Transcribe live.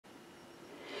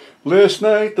Last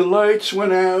night the lights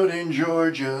went out in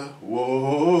Georgia.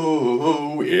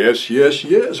 Whoa. Yes, yes,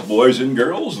 yes, boys and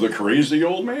girls, the Crazy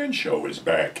Old Man Show is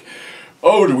back.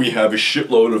 Oh, do we have a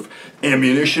shitload of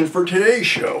ammunition for today's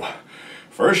show.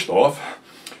 First off,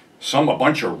 a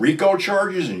bunch of Rico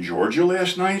charges in Georgia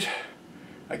last night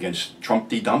against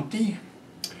Trumpty Dumpty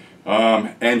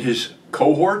and his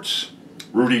cohorts,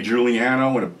 Rudy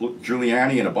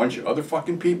Giuliani and a bunch of other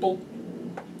fucking people.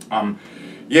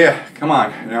 Yeah, come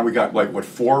on. Now we got like, what,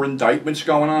 4 indictments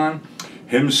going on?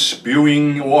 Him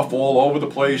spewing off all over the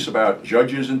place about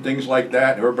judges and things like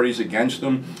that. Everybody's against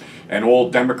him. And all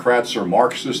Democrats are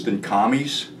Marxist and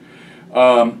commies.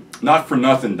 Not for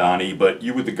nothing, Donnie, but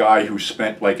you were the guy who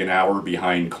spent like an hour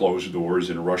behind closed doors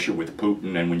in Russia with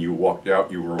Putin, and when you walked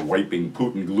out, you were wiping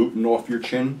Putin gluten off your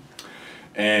chin.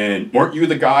 And weren't you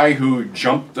the guy who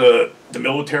jumped the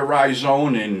militarized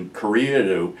zone in Korea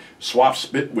to swap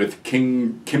spit with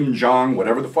Kim Jong,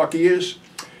 whatever the fuck he is?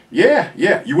 Yeah,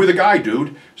 you were the guy,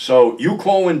 dude. So you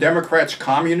calling Democrats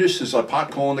communists is a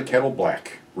pot calling the kettle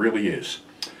black. Really is.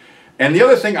 And the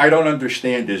other thing I don't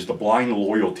understand is the blind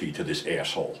loyalty to this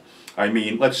asshole. I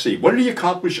mean, let's see. What did he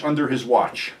accomplish under his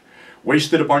watch?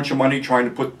 Wasted a bunch of money trying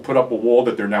to put up a wall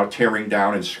that they're now tearing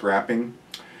down and scrapping.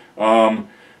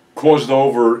 Caused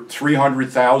over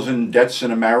 300,000 deaths in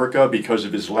America because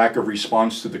of his lack of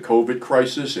response to the COVID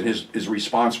crisis. And his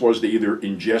response was to either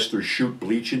ingest or shoot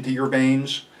bleach into your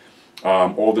veins.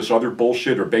 All this other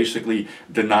bullshit, or basically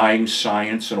denying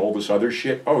science and all this other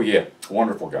shit. Oh yeah,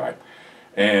 wonderful guy.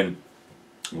 And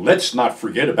let's not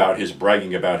forget about his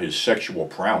bragging about his sexual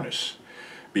prowess.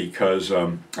 Because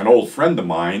an old friend of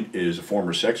mine is a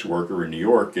former sex worker in New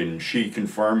York, and she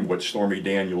confirmed what Stormy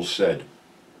Daniels said.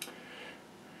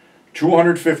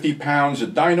 250 pounds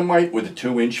of dynamite with a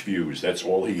 2-inch fuse. That's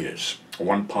all he is.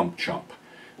 One pump chump.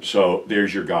 So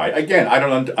there's your guy. Again, I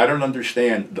don't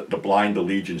understand the blind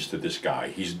allegiance to this guy.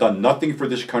 He's done nothing for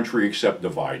this country except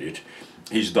divide it.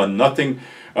 He's done nothing.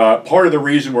 Part of the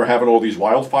reason we're having all these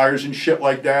wildfires and shit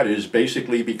like that is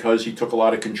basically because he took a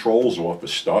lot of controls off of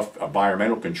stuff,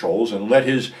 environmental controls, and let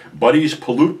his buddies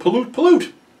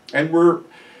pollute. And we're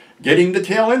getting the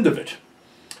tail end of it.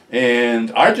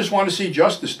 And I just want to see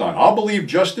justice done. I'll believe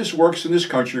justice works in this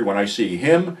country when I see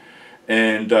him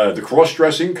and the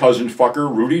cross-dressing cousin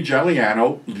fucker Rudy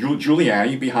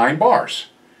Giuliani behind bars.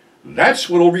 That's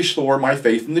what will restore my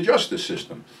faith in the justice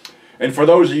system. And for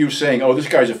those of you saying, oh, this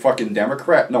guy's a fucking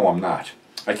Democrat, no, I'm not.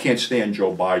 I can't stand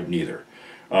Joe Biden either.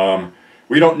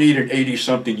 We don't need an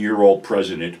 80-something-year-old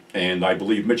president, and I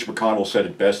believe Mitch McConnell said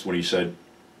it best when he said,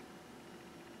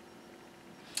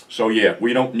 so yeah,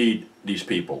 we don't need these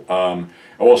people.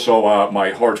 Also,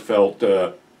 my heartfelt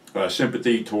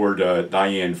sympathy toward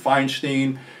Dianne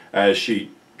Feinstein as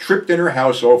she tripped in her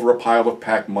house over a pile of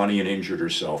packed money and injured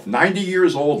herself. 90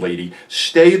 years old, lady.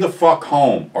 Stay the fuck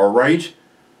home, all right?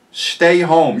 Stay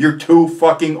home. You're too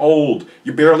fucking old.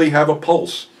 You barely have a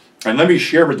pulse. And let me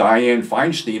share a Dianne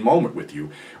Feinstein moment with you.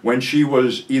 When she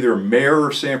was either mayor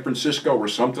of San Francisco or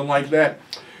something like that,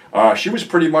 she was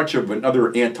pretty much of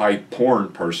another anti-porn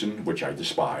person, which I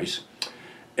despise.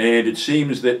 And it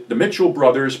seems that the Mitchell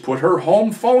brothers put her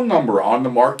home phone number on the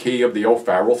marquee of the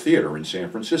O'Farrell Theater in San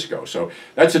Francisco. So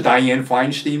that's a Dianne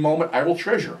Feinstein moment I will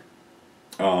treasure.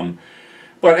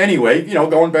 But anyway, you know,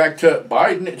 going back to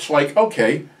Biden, it's like,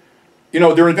 okay, you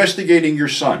know, they're investigating your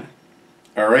son,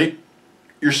 all right?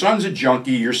 Your son's a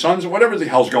junkie, your son's whatever the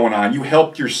hell's going on, you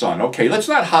helped your son. Okay, let's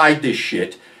not hide this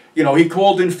shit. You know, he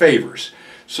called in favors.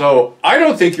 So I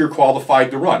don't think you're qualified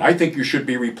to run. I think you should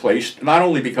be replaced, not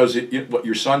only because what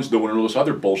your son's doing and all this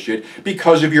other bullshit,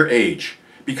 because of your age,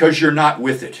 because you're not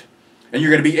with it. And you're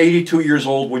going to be 82 years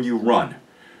old when you run.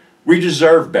 We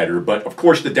deserve better, but of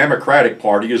course the Democratic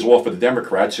Party is all for the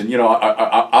Democrats, and you know,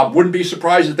 I wouldn't be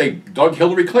surprised if they dug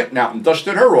Hillary Clinton out and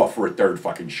dusted her off for a 3rd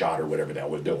fucking shot or whatever the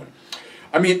hell they're doing.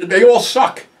 I mean, they all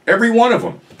suck, every one of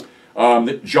them.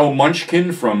 Joe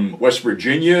Munchkin from West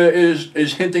Virginia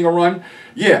is hinting a run.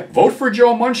 Yeah, vote for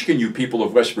Joe Munchkin, you people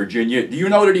of West Virginia. Do you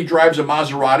know that he drives a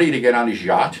Maserati to get on his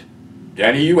yacht? Do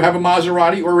any of you have a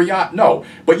Maserati or a yacht? No.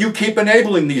 But you keep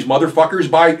enabling these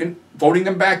motherfuckers by voting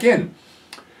them back in.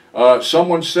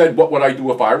 Someone said, what would I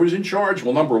do if I was in charge?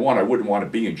 Well, number one, I wouldn't want to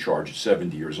be in charge at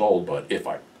 70 years old, but if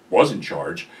I was in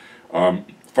charge,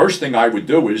 first thing I would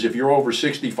do is, if you're over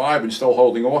 65 and still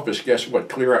holding office, guess what?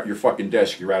 Clear out your fucking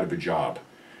desk. You're out of a job.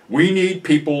 We need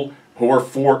people who are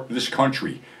for this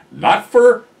country. Not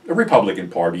for the Republican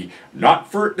Party, not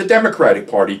for the Democratic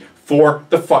Party, for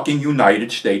the fucking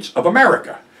United States of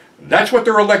America. That's what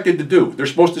they're elected to do. They're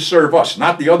supposed to serve us,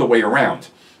 not the other way around.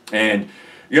 And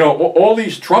you know, all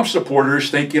these Trump supporters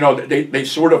think, you know, they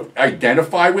sort of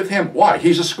identify with him. Why?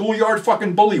 He's a schoolyard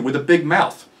fucking bully with a big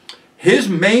mouth. His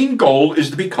main goal is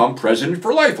to become president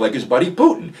for life, like his buddy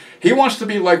Putin. He wants to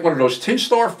be like one of those tin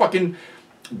star fucking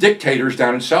dictators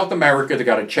down in South America that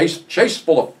got a chase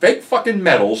full of fake fucking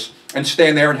medals and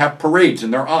stand there and have parades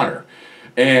in their honor.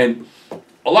 And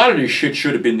a lot of this shit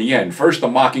should have been the end. First, the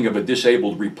mocking of a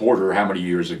disabled reporter how many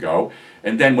years ago,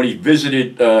 and then when he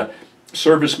visited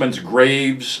servicemen's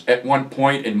graves at one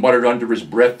point and muttered under his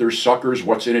breath, "They're suckers,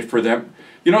 what's in it for them?"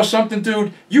 You know something,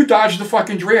 dude? You dodged the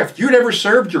fucking draft. You never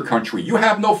served your country. You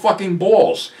have no fucking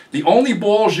balls. The only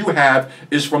balls you have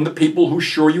is from the people who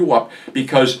shore you up,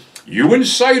 because you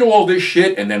incite all this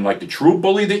shit, and then like the true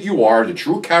bully that you are, the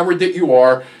true coward that you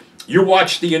are, you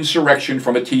watched the insurrection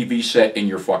from a TV set in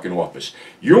your fucking office.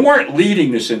 You weren't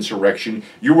leading this insurrection.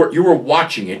 You were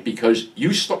watching it because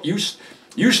you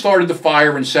started the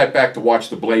fire and sat back to watch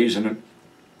the blaze, and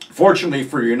fortunately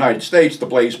for the United States, the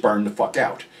blaze burned the fuck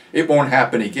out. It won't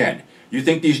happen again. You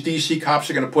think these DC cops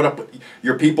are going to put up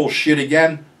your people's shit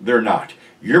again? They're not.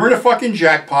 You're in a fucking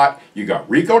jackpot. You got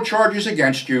RICO charges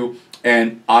against you,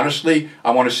 and honestly,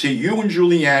 I want to see you and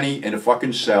Giuliani in a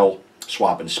fucking cell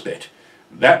swapping spit.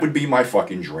 That would be my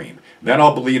fucking dream. Then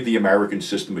I'll believe the American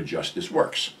system of justice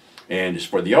works. And as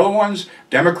for the other ones,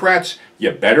 Democrats,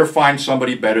 you better find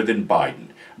somebody better than Biden.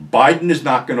 Biden is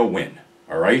not going to win,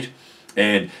 all right?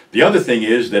 And the other thing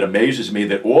is that amazes me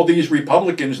that all these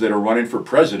Republicans that are running for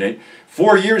president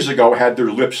 4 years ago had their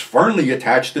lips firmly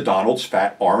attached to Donald's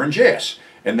fat orange ass.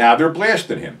 And now they're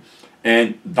blasting him.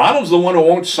 And Donald's the one who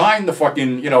won't sign the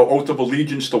fucking, you know, oath of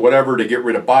allegiance to whatever to get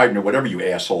rid of Biden or whatever you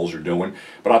assholes are doing.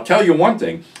 But I'll tell you one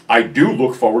thing, I do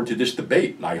look forward to this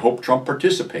debate, and I hope Trump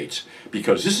participates,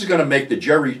 because this is going to make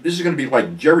this is going to be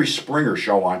like Jerry Springer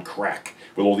show on crack,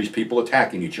 with all these people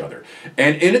attacking each other.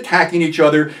 And in attacking each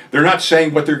other, they're not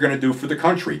saying what they're going to do for the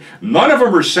country. None of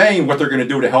them are saying what they're going to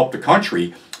do to help the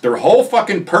country. Their whole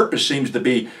fucking purpose seems to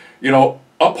be, you know,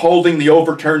 upholding the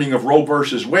overturning of Roe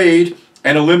versus Wade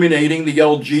and eliminating the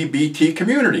LGBT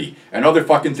community and other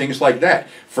fucking things like that.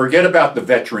 Forget about the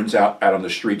veterans out on the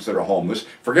streets that are homeless.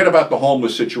 Forget about the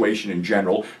homeless situation in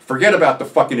general. Forget about the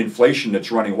fucking inflation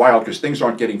that's running wild, because things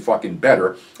aren't getting fucking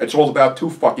better. It's all about two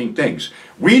fucking things.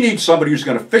 We need somebody who's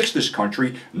going to fix this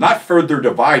country, not further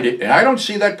divide it, and I don't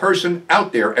see that person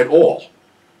out there at all.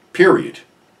 Period.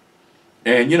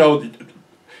 And, you know,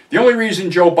 the only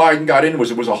reason Joe Biden got in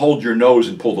was it was a hold your nose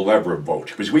and pull the lever vote,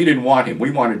 because we didn't want him. We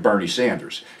wanted Bernie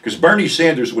Sanders, because Bernie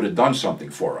Sanders would have done something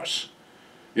for us.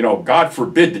 You know, God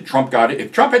forbid that Trump got it.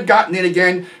 If Trump had gotten in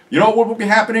again, you know what would be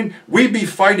happening? We'd be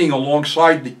fighting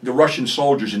alongside the Russian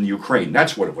soldiers in the Ukraine.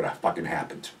 That's what would have fucking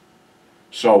happened.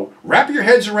 So wrap your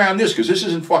heads around this, because this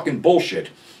isn't fucking bullshit.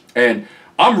 And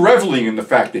I'm reveling in the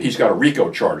fact that he's got a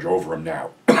RICO charge over him now.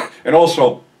 And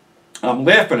also, I'm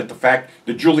laughing at the fact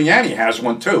that Giuliani has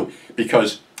one too,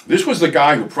 because this was the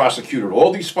guy who prosecuted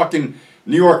all these fucking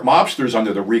New York mobsters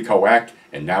under the RICO Act,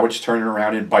 and now it's turning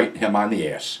around and biting him on the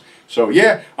ass. So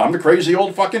yeah, I'm the crazy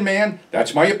old fucking man.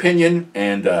 That's my opinion,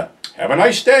 and have a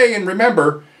nice day, and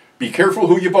remember, be careful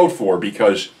who you vote for,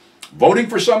 because voting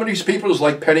for some of these people is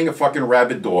like petting a fucking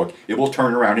rabid dog. It will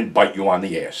turn around and bite you on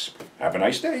the ass. Have a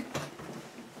nice day.